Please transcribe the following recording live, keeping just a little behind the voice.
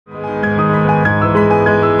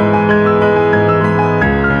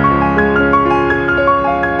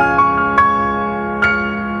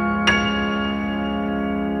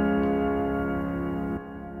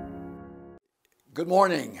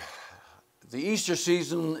Easter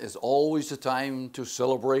season is always a time to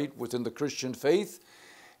celebrate within the Christian faith,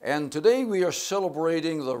 and today we are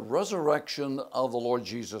celebrating the resurrection of the Lord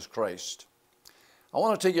Jesus Christ. I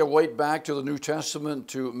want to take you right back to the New Testament,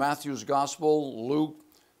 to Matthew's Gospel, Luke,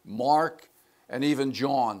 Mark, and even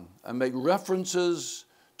John, and make references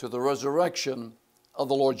to the resurrection of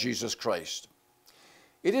the Lord Jesus Christ.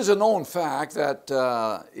 It is a known fact that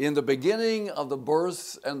in the beginning of the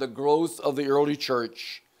birth and the growth of the early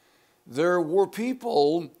church, there were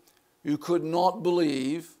people who could not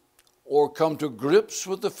believe or come to grips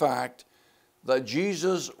with the fact that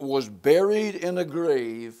Jesus was buried in a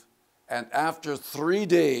grave, and after 3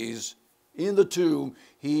 days in the tomb,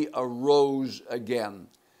 he arose again.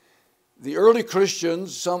 The early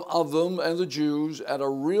Christians, some of them, and the Jews, had a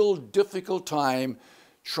real difficult time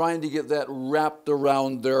trying to get that wrapped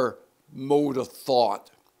around their mode of thought.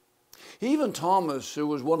 Even Thomas, who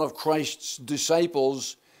was one of Christ's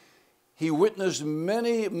disciples, he witnessed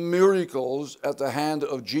many miracles at the hand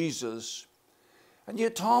of Jesus, and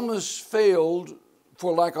yet Thomas failed,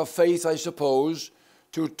 for lack of faith, I suppose,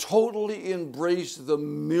 to totally embrace the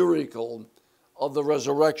miracle of the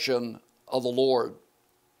resurrection of the Lord.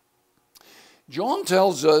 John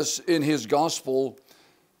tells us in his gospel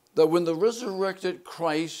that when the resurrected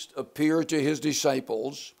Christ appeared to his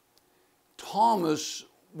disciples, Thomas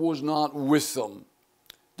was not with them.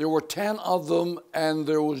 There were 10 of them, and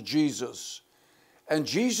there was Jesus. And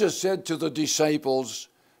Jesus said to the disciples,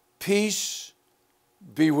 "Peace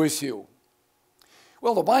be with you."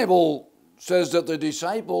 Well, the Bible says that the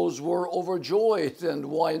disciples were overjoyed, and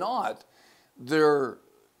why not? Their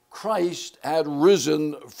Christ had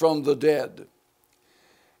risen from the dead.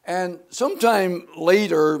 And sometime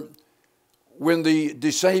later, when the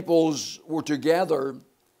disciples were together,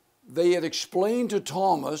 they had explained to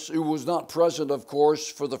Thomas, who was not present, of course,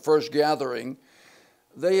 for the first gathering,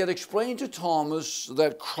 they had explained to Thomas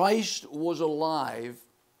that Christ was alive,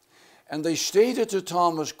 and they stated to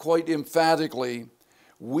Thomas quite emphatically,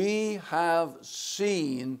 "We have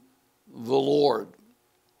seen the Lord."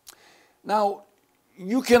 Now,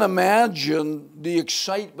 you can imagine the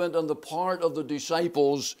excitement on the part of the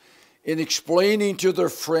disciples in explaining to their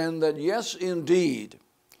friend that, yes, indeed,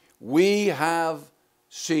 we have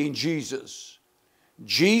seen Jesus.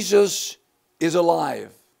 Jesus is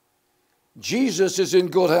alive. Jesus is in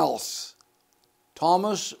good health.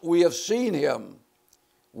 Thomas, we have seen him.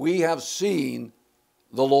 We have seen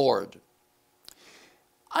the Lord.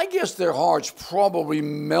 I guess their hearts probably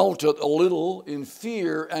melted a little in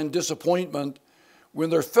fear and disappointment when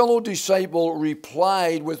their fellow disciple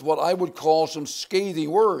replied with what I would call some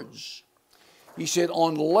scathing words. He said,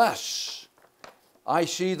 "Unless I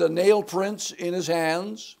see the nail prints in his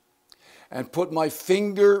hands, and put my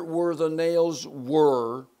finger where the nails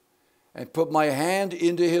were, and put my hand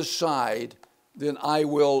into his side, then I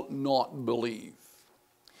will not believe."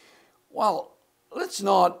 Well, let's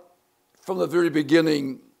not, from the very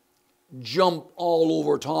beginning, jump all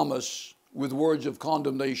over Thomas with words of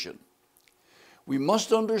condemnation. We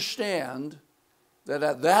must understand that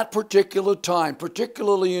at that particular time,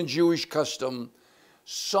 particularly in Jewish custom,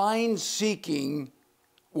 sign-seeking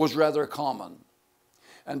was rather common.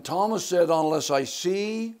 And Thomas said, "Unless I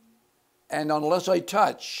see and unless I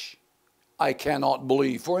touch, I cannot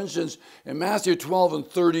believe." For instance, in Matthew 12 and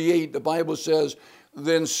 38, the Bible says,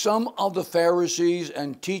 "Then some of the Pharisees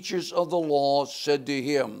and teachers of the law said to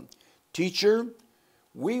him, 'Teacher,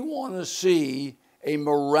 we want to see a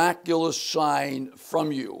miraculous sign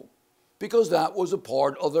from you,'" because that was a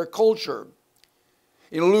part of their culture.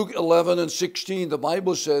 In Luke 11 and 16, the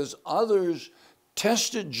Bible says, others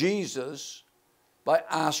tested Jesus by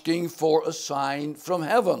asking for a sign from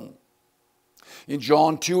heaven. In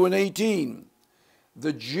John 2 and 18,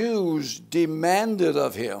 the Jews demanded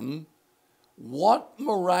of him, "What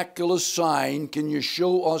miraculous sign can you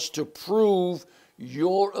show us to prove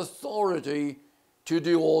your authority to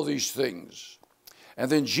do all these things?"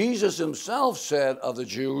 And then Jesus himself said of the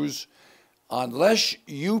Jews, "Unless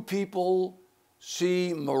you people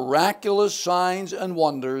see miraculous signs and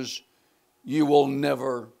wonders, you will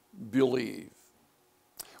never believe."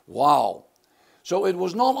 Wow. So it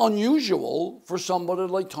was not unusual for somebody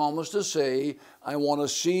like Thomas to say, "I want to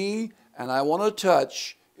see and I want to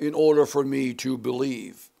touch in order for me to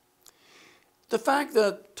believe." The fact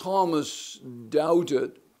that Thomas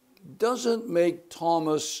doubted doesn't make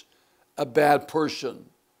Thomas a bad person.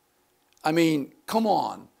 I mean, come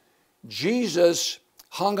on. Jesus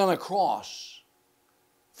hung on a cross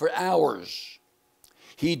for hours.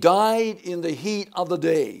 He died in the heat of the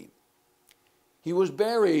day. He was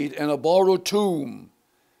buried in a borrowed tomb.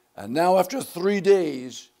 And now after 3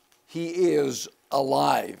 days, he is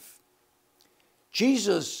alive.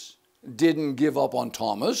 Jesus didn't give up on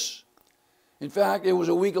Thomas. In fact, it was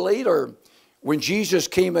a week later when Jesus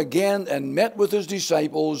came again and met with his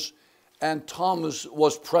disciples, and Thomas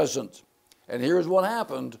was present. And here's what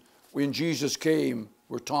happened when Jesus came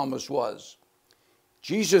where Thomas was.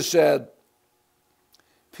 Jesus said,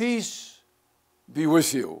 "Peace be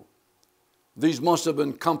with you." These must have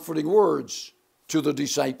been comforting words to the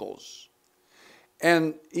disciples.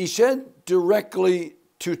 And he said directly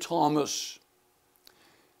to Thomas,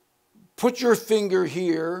 "Put your finger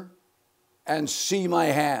here and see my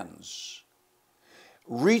hands.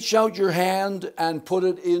 Reach out your hand and put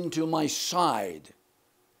it into my side.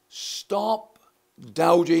 Stop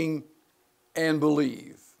doubting and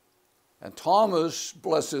believe." And Thomas,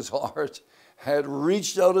 bless his heart, had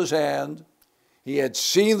reached out his hand. He had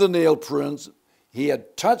seen the nail prints. He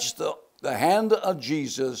had touched the hand of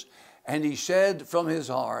Jesus. And he said from his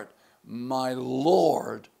heart, "My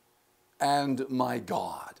Lord and my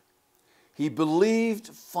God." He believed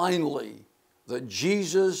finally that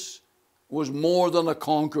Jesus was more than a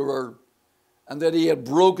conqueror and that he had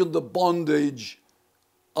broken the bondage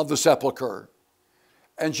of the sepulcher.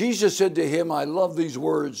 And Jesus said to him, I love these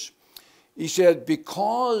words, he said,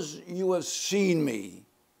 "Because you have seen me,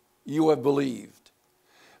 you have believed.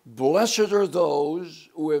 Blessed are those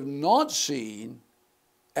who have not seen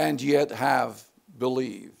and yet have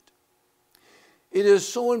believed." It is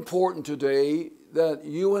so important today that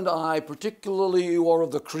you and I, particularly you are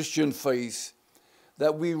of the Christian faith,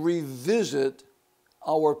 that we revisit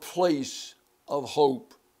our place of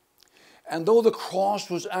hope. And though the cross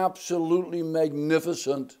was absolutely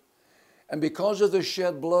magnificent, and because of the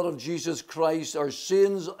shed blood of Jesus Christ, our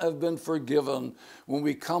sins have been forgiven when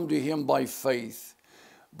we come to him by faith.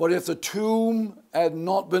 But if the tomb had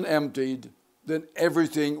not been emptied, then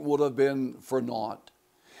everything would have been for naught.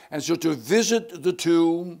 And so to visit the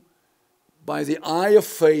tomb by the eye of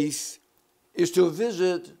faith is to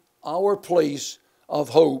visit our place of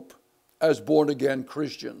hope as born-again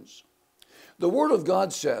Christians. The Word of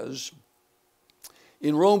God says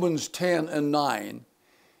in Romans 10:9,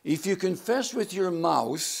 if you confess with your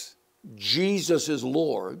mouth Jesus is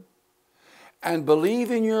Lord and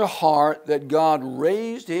believe in your heart that God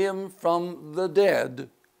raised him from the dead,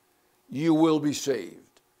 you will be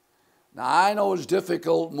saved. Now, I know it's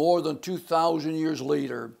difficult more than 2,000 years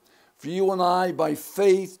later for you and I, by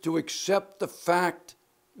faith, to accept the fact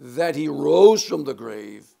that he rose from the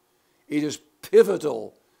grave. It is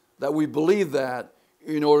pivotal that we believe that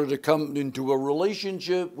in order to come into a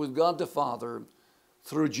relationship with God the Father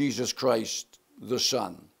through Jesus Christ the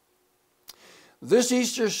Son. This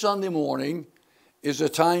Easter Sunday morning is a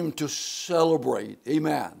time to celebrate.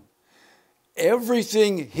 Amen.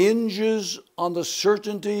 Everything hinges on the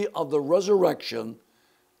certainty of the resurrection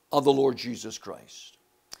of the Lord Jesus Christ.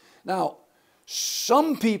 Now,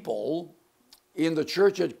 some people in the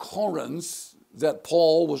church at Corinth that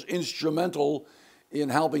Paul was instrumental in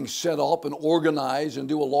helping set up and organize and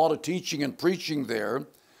do a lot of teaching and preaching there,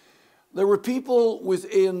 there were people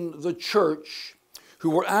within the church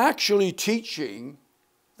who were actually teaching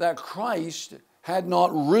that Christ had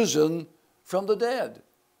not risen from the dead.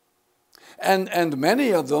 And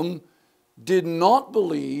many of them did not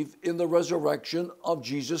believe in the resurrection of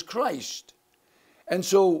Jesus Christ. And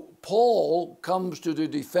so Paul comes to the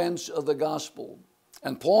defense of the gospel.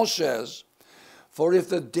 And Paul says, "For if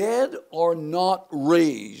the dead are not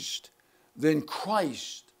raised, then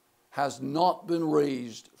Christ has not been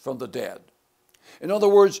raised from the dead." In other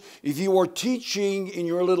words, if you are teaching in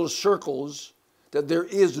your little circles that there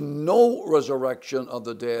is no resurrection of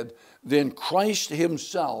the dead, then Christ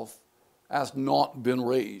himself has not been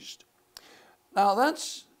raised. Now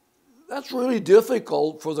that's really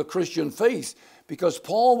difficult for the Christian faith, because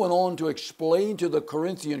Paul went on to explain to the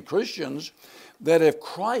Corinthian Christians that if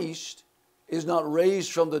Christ is not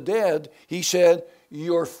raised from the dead, he said,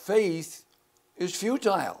 your faith is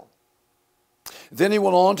futile. Then he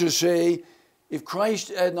went on to say, if Christ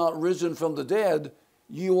had not risen from the dead,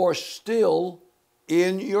 you are still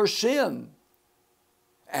in your sin.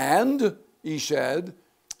 And, he said,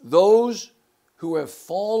 those who have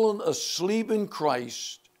fallen asleep in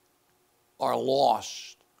Christ are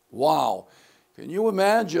lost. Wow. Can you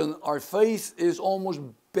imagine? Our faith is almost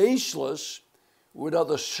baseless without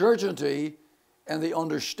the certainty and the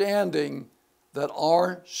understanding that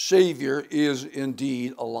our Savior is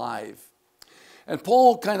indeed alive. And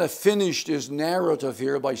Paul kind of finished his narrative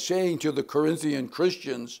here by saying to the Corinthian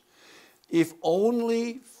Christians, if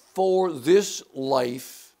only for this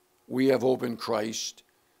life we have hope in Christ,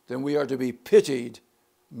 then we are to be pitied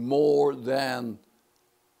more than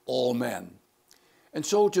all men. And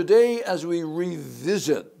so today, as we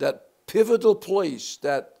revisit that pivotal place,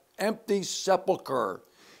 that empty sepulcher.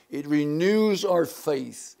 It renews our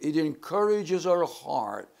faith. It encourages our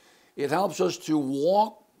heart. It helps us to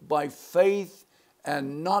walk by faith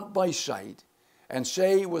and not by sight, and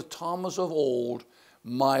say with Thomas of old,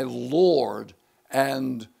 my Lord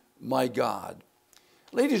and my God.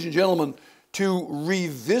 Ladies and gentlemen, to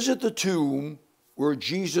revisit the tomb where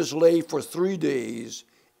Jesus lay for 3 days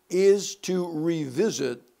is to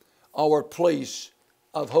revisit our place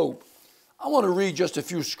of hope. I want to read just a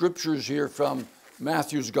few scriptures here from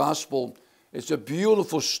Matthew's Gospel. It's a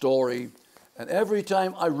beautiful story, and every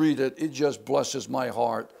time I read it, it just blesses my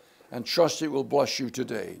heart, and trust it will bless you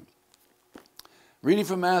today. Reading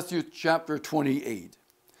from Matthew chapter 28.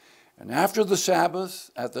 And after the Sabbath,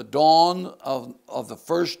 at the dawn of the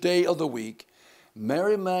first day of the week,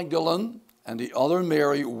 Mary Magdalene and the other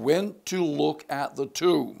Mary went to look at the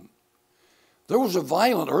tomb. There was a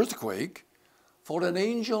violent earthquake, for an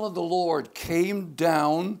angel of the Lord came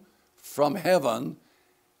down from heaven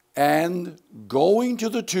and, going to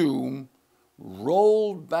the tomb,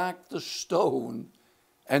 rolled back the stone,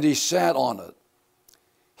 and he sat on it.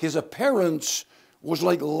 His appearance was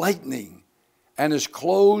like lightning, and his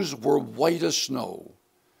clothes were white as snow.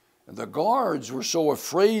 And the guards were so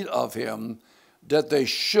afraid of him that they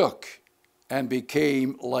shook and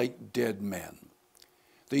became like dead men.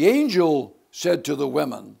 The angel said to the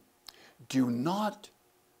women, do not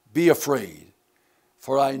be afraid,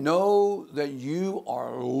 for I know that you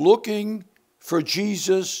are looking for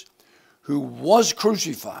Jesus who was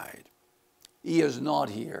crucified. He is not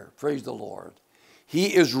here, praise the Lord.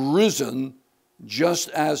 He is risen just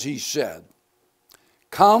as he said.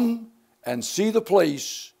 Come and see the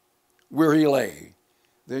place where he lay.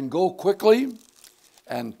 Then go quickly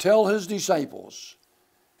and tell his disciples.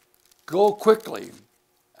 Go quickly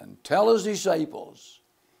and tell his disciples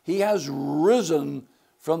he has risen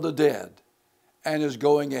from the dead and is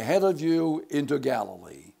going ahead of you into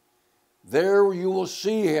Galilee. There you will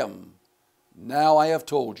see him. Now I have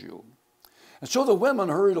told you. And so the women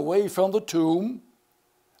hurried away from the tomb,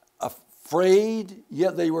 afraid,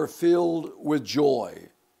 yet they were filled with joy.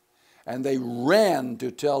 And they ran to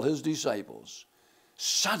tell his disciples.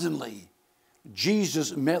 Suddenly,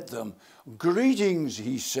 Jesus met them. Greetings,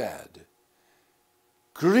 he said.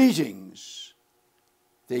 Greetings.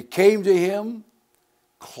 They came to him,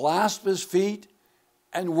 clasped his feet,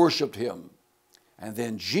 and worshiped him. And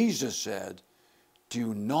then Jesus said,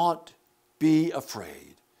 do not be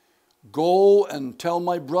afraid. Go and tell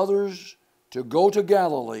my brothers to go to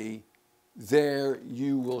Galilee. There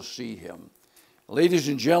you will see him. Ladies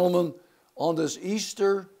and gentlemen, on this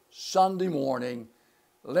Easter Sunday morning,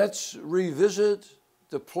 let's revisit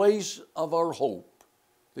the place of our hope,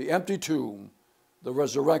 the empty tomb, the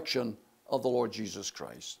resurrection of the Lord Jesus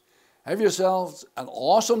Christ. Have yourselves an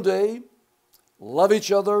awesome day. Love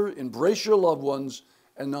each other, embrace your loved ones,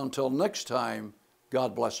 and until next time,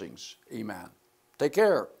 God blessings. Amen. Take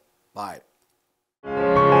care. Bye.